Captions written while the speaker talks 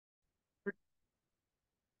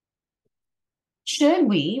Should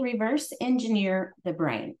we reverse engineer the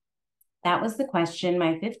brain? That was the question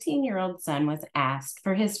my 15-year-old son was asked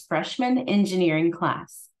for his freshman engineering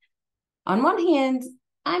class. On one hand,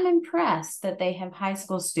 I'm impressed that they have high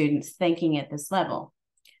school students thinking at this level.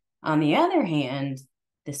 On the other hand,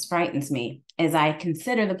 this frightens me as I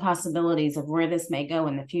consider the possibilities of where this may go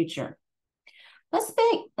in the future.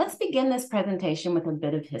 Let's begin this presentation with a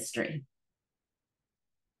bit of history.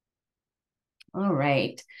 All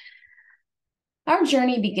right. Our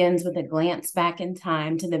journey begins with a glance back in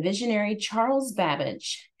time to the visionary Charles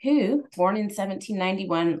Babbage, who, born in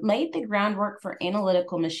 1791, laid the groundwork for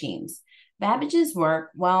analytical machines. Babbage's work,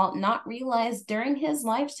 while not realized during his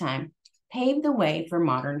lifetime, paved the way for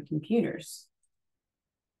modern computers.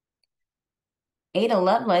 Ada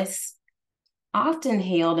Lovelace, often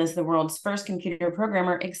hailed as the world's first computer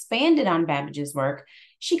programmer, expanded on Babbage's work.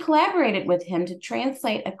 She collaborated with him to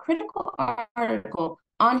translate a critical article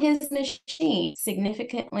on his machine,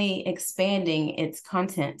 significantly expanding its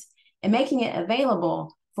content and making it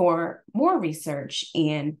available for more research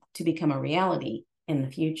and to become a reality in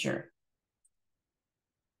the future.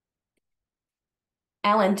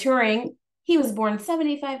 Alan Turing, he was born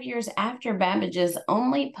 75 years after Babbage's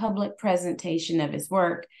only public presentation of his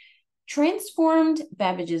work, transformed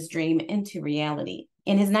Babbage's dream into reality.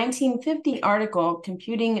 In his 1950 article,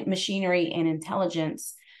 Computing Machinery and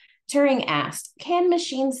Intelligence, Turing asked, "Can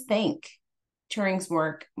machines think?" Turing's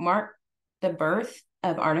work marked the birth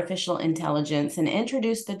of artificial intelligence and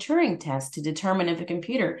introduced the Turing test to determine if a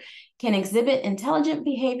computer can exhibit intelligent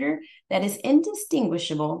behavior that is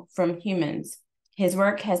indistinguishable from humans. His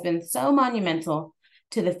work has been so monumental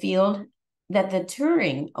to the field that the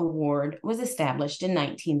Turing Award was established in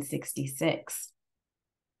 1966.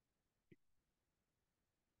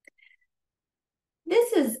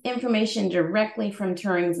 This is information directly from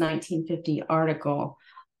Turing's 1950 article.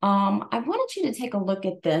 I wanted you to take a look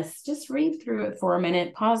at this. Just read through it for a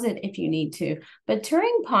minute, pause it if you need to. But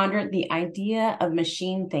Turing pondered the idea of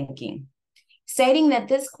machine thinking, stating that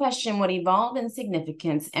this question would evolve in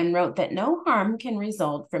significance, and wrote that no harm can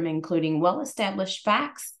result from including well-established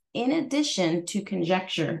facts in addition to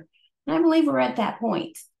conjecture. And I believe we're at that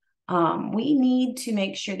point. We need to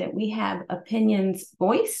make sure that we have opinions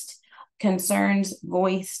voiced, concerns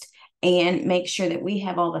voiced, and make sure that we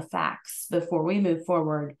have all the facts before we move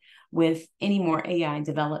forward with any more AI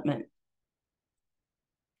development.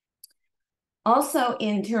 Also,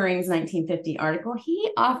 in Turing's 1950 article,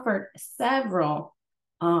 he offered several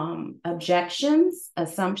objections,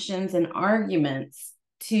 assumptions, and arguments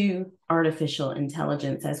to artificial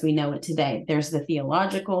intelligence as we know it today. There's the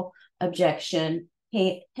theological objection,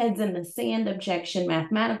 heads in the sand objection,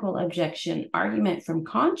 mathematical objection, argument from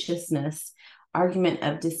consciousness, argument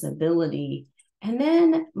of disability, and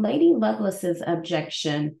then Lady Lovelace's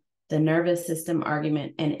objection, the nervous system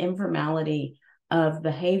argument, and informality of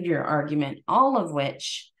behavior argument, all of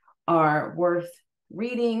which are worth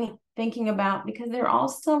reading, thinking about, because they're all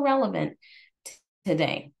still relevant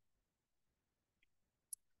today.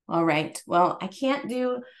 All right, well, I can't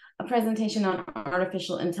do a presentation on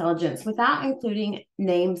artificial intelligence without including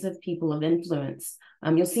names of people of influence.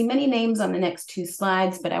 You'll see many names on the next two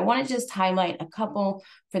slides, but I want to just highlight a couple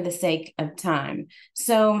for the sake of time.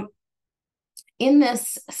 So in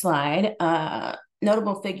this slide,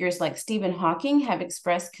 notable figures like Stephen Hawking have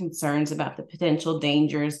expressed concerns about the potential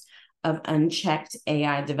dangers of unchecked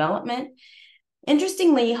AI development.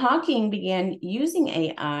 Interestingly, Hawking began using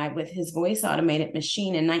AI with his voice automated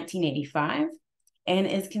machine in 1985 and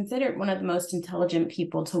is considered one of the most intelligent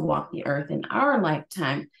people to walk the earth in our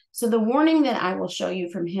lifetime. So the warning that I will show you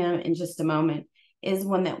from him in just a moment is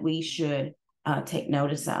one that we should take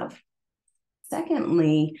notice of.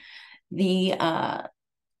 Secondly, the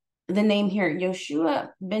name here, Yoshua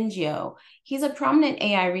Bengio, he's a prominent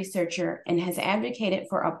AI researcher and has advocated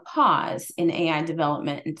for a pause in AI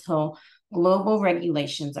development until global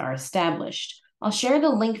regulations are established. I'll share the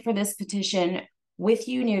link for this petition with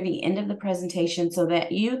you near the end of the presentation so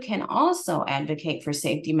that you can also advocate for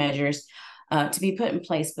safety measures to be put in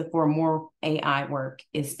place before more AI work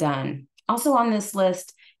is done. Also on this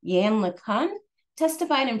list, Yann LeCun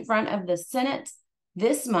testified in front of the Senate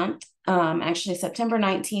this month, actually September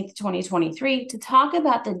 19th, 2023, to talk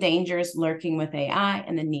about the dangers lurking with AI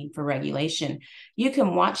and the need for regulation. You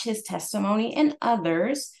can watch his testimony and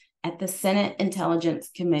others at the Senate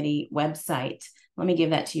Intelligence Committee website. Let me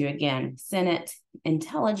give that to you again. Senate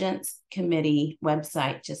Intelligence Committee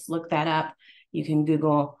website. Just look that up. You can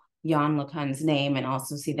Google Yann LeCun's name and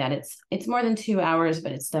also see that it's more than 2 hours,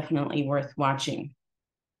 but it's definitely worth watching.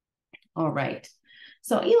 All right.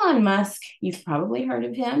 So Elon Musk, you've probably heard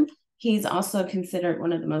of him. He's also considered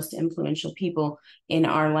one of the most influential people in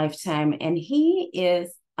our lifetime, and he is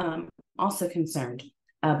also concerned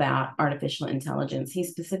about artificial intelligence. He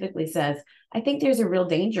specifically says, I think there's a real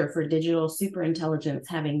danger for digital superintelligence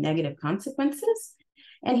having negative consequences.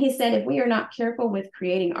 And he said, if we are not careful with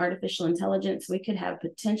creating artificial intelligence, we could have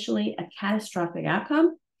potentially a catastrophic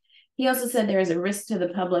outcome. He also said there is a risk to the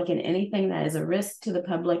public, and anything that is a risk to the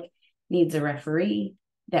public needs a referee.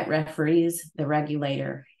 That referee is the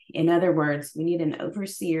regulator. In other words, we need an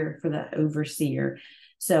overseer for the overseer.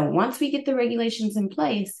 So once we get the regulations in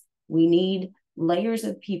place, we need layers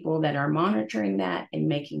of people that are monitoring that and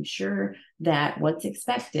making sure that what's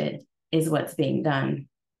expected is what's being done.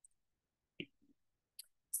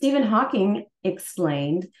 Stephen Hawking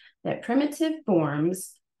explained that primitive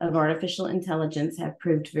forms of artificial intelligence have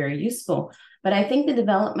proved very useful, but I think the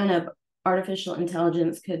development of artificial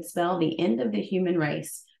intelligence could spell the end of the human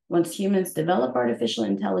race. Once humans develop artificial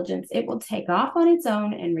intelligence, it will take off on its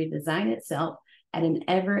own and redesign itself at an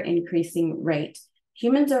ever-increasing rate.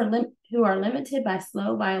 Humans who are limited by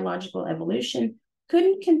slow biological evolution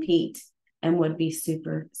couldn't compete and would be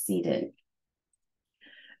superseded.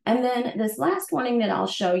 And then this last warning that I'll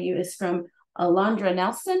show you is from Alondra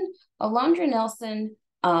Nelson. Alondra Nelson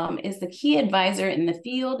is the key advisor in the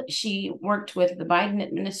field. She worked with the Biden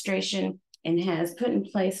administration and has put in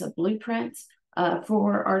place a blueprint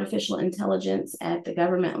for artificial intelligence at the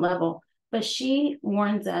government level. But she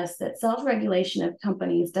warns us that self-regulation of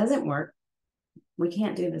companies doesn't work. We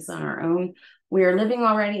can't do this on our own. We are living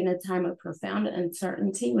already in a time of profound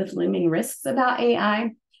uncertainty with looming risks about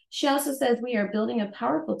AI. She also says we are building a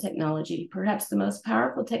powerful technology, perhaps the most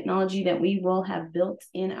powerful technology that we will have built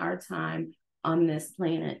in our time on this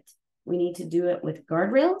planet. We need to do it with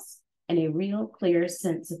guardrails and a real clear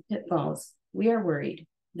sense of pitfalls. We are worried.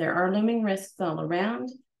 There are looming risks all around.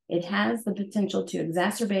 It has the potential to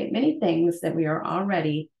exacerbate many things that we are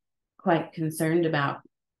already quite concerned about.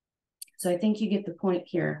 So I think you get the point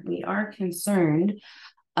here. We are concerned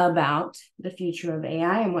about the future of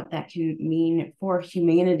AI and what that can mean for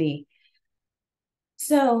humanity.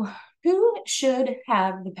 So who should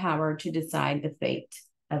have the power to decide the fate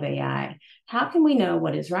of AI? How can we know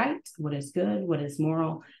what is right, what is good, what is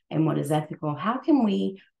moral, and what is ethical? How can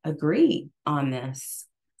we agree on this?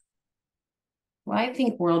 Well, I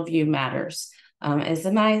think worldview matters. As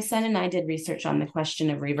my son and I did research on the question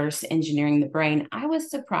of reverse engineering the brain, I was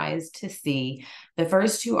surprised to see the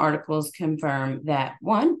first two articles confirm that,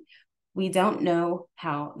 one, we don't know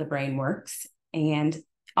how the brain works, and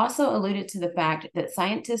also alluded to the fact that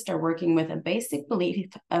scientists are working with a basic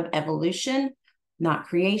belief of evolution, not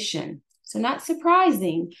creation. So not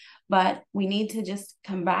surprising, but we need to just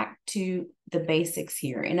come back to the basics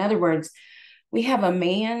here. In other words, we have a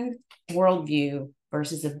man worldview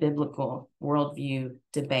versus a biblical worldview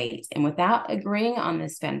debate. And without agreeing on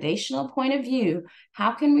this foundational point of view,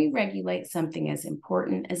 how can we regulate something as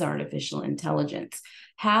important as artificial intelligence?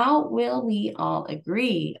 How will we all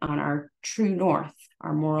agree on our true north,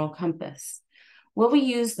 our moral compass? Will we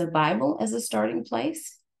use the Bible as a starting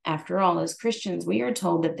place? After all, as Christians, we are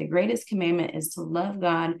told that the greatest commandment is to love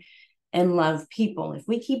God and love people. If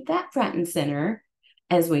we keep that front and center,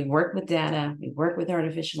 as we work with data, we work with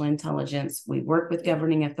artificial intelligence, we work with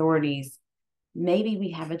governing authorities, maybe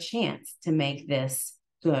we have a chance to make this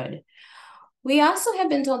good. We also have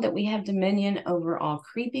been told that we have dominion over all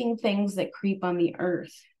creeping things that creep on the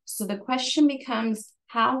earth. So the question becomes,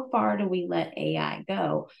 how far do we let AI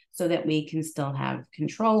go so that we can still have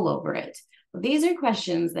control over it? Well, these are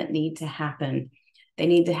questions that need to happen. They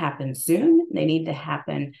need to happen soon. They need to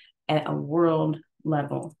happen at a world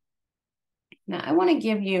level. Now, I want to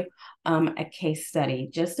give you a case study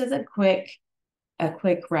just as a quick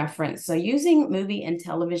reference. So using movie and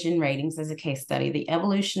television ratings as a case study, the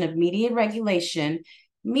evolution of media regulation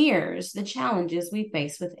mirrors the challenges we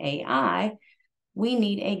face with AI. We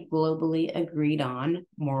need a globally agreed on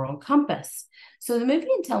moral compass. So the movie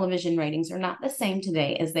and television ratings are not the same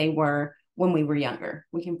today as they were when we were younger.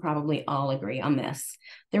 We can probably all agree on this.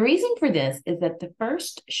 The reason for this is that the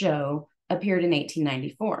first show appeared in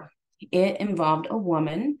 1894. It involved a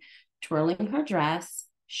woman twirling her dress,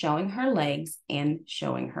 showing her legs, and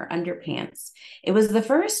showing her underpants. It was the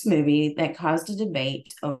first movie that caused a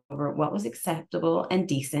debate over what was acceptable and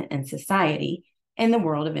decent in society in the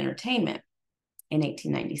world of entertainment. In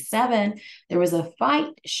 1897, there was a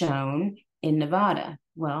fight shown in Nevada.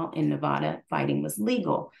 Well, in Nevada, fighting was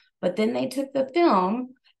legal, but then they took the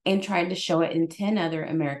film and tried to show it in 10 other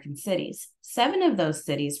American cities. 7 of those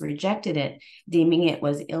cities rejected it, deeming it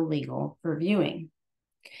was illegal for viewing.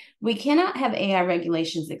 We cannot have AI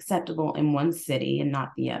regulations acceptable in one city and not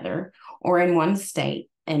the other, or in one state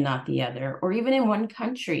and not the other, or even in one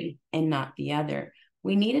country and not the other.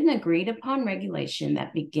 We need an agreed upon regulation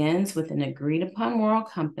that begins with an agreed upon moral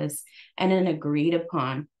compass and an agreed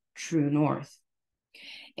upon true north.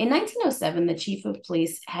 In 1907, the chief of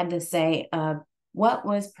police had to say what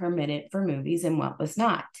was permitted for movies and what was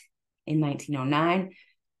not. In 1909,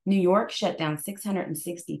 New York shut down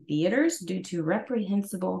 660 theaters due to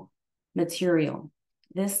reprehensible material.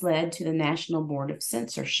 This led to the National Board of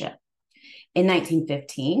Censorship. In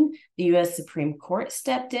 1915, the U.S. Supreme Court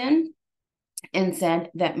stepped in and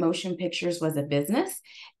said that motion pictures was a business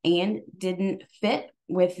and didn't fit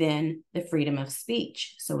within the freedom of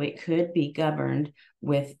speech, so it could be governed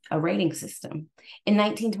with a rating system. In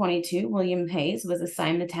 1922, William Hayes was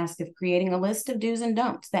assigned the task of creating a list of do's and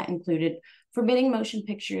don'ts that included forbidding motion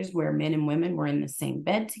pictures where men and women were in the same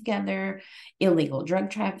bed together, illegal drug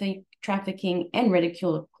trafficking, and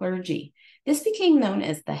ridicule of clergy. This became known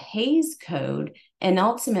as the Hayes Code and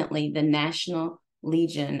ultimately the National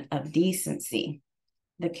Legion of Decency.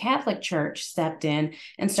 The Catholic Church stepped in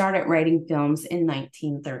and started rating films in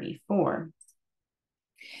 1934.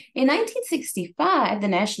 In 1965, the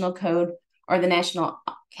National Code, or the National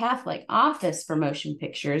Catholic Office for Motion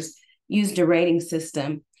Pictures, used a rating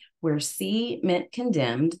system where C meant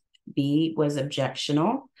condemned, B was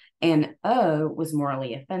objectionable, and O was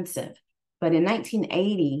morally offensive. But in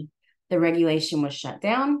 1980, the regulation was shut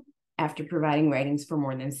down after providing ratings for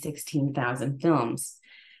more than 16,000 films.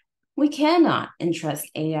 We cannot entrust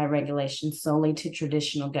AI regulation solely to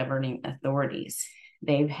traditional governing authorities.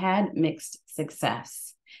 They've had mixed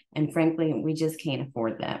success, and frankly, we just can't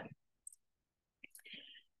afford that.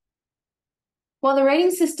 While the rating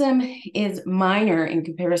system is minor in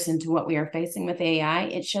comparison to what we are facing with AI,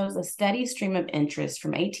 it shows a steady stream of interest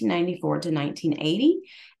from 1894 to 1980,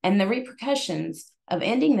 and the repercussions of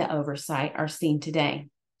ending the oversight are seen today.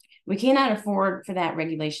 We cannot afford for that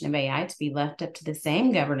regulation of AI to be left up to the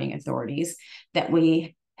same governing authorities that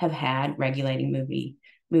we have had regulating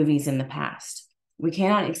movies in the past. We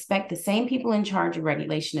cannot expect the same people in charge of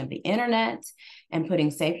regulation of the internet and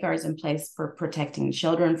putting safeguards in place for protecting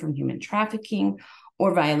children from human trafficking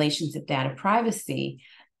or violations of data privacy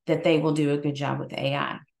that they will do a good job with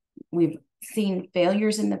AI. We've seen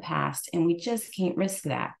failures in the past, and we just can't risk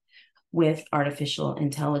that with artificial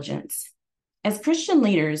intelligence. As Christian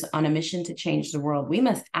leaders on a mission to change the world, we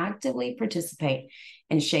must actively participate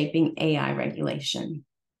in shaping AI regulation.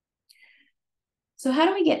 So how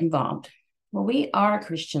do we get involved? Well, we are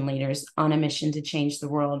Christian leaders on a mission to change the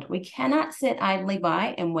world. We cannot sit idly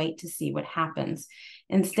by and wait to see what happens.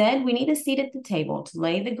 Instead, we need a seat at the table to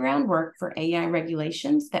lay the groundwork for AI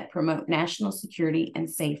regulations that promote national security and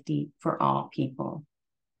safety for all people.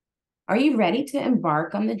 Are you ready to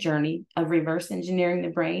embark on the journey of reverse engineering the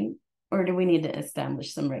brain? Or do we need to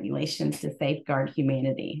establish some regulations to safeguard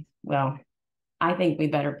humanity? Well, I think we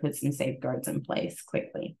better put some safeguards in place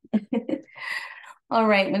quickly. All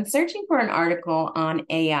right, when searching for an article on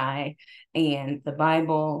AI and the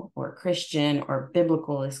Bible or Christian or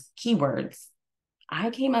biblical as keywords, I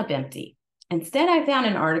came up empty. Instead, I found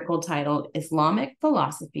an article titled Islamic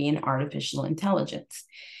Philosophy and Artificial Intelligence.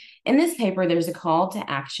 In this paper, there's a call to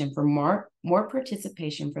action for more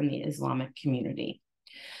participation from the Islamic community.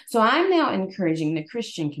 So I'm now encouraging the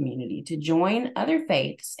Christian community to join other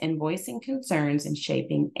faiths in voicing concerns and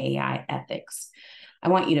shaping AI ethics. I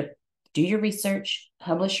want you to do your research,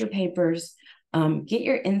 publish your papers, get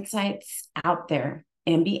your insights out there,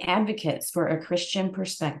 and be advocates for a Christian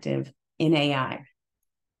perspective in AI.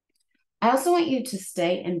 I also want you to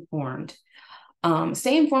stay informed.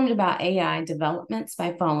 Stay informed about AI developments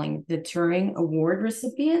by following the Turing Award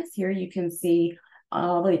recipients. Here you can see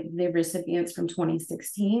all the recipients from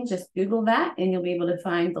 2016. Just Google that and you'll be able to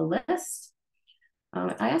find the list.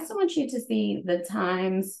 I also want you to see the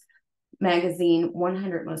Times Magazine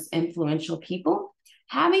 100 Most Influential People.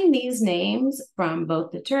 Having these names from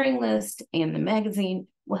both the Turing list and the magazine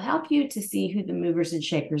will help you to see who the movers and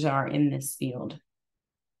shakers are in this field.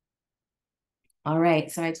 All right,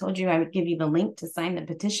 so I told you I would give you the link to sign the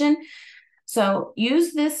petition. So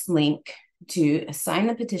use this link to sign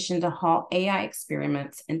the petition to halt AI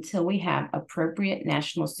experiments until we have appropriate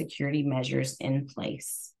national security measures in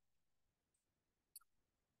place.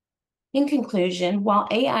 In conclusion, while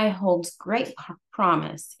AI holds great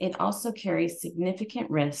promise, it also carries significant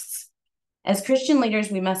risks. As Christian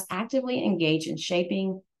leaders, we must actively engage in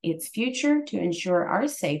shaping its future to ensure our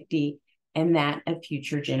safety and that of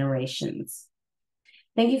future generations.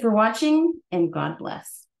 Thank you for watching, and God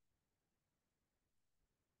bless.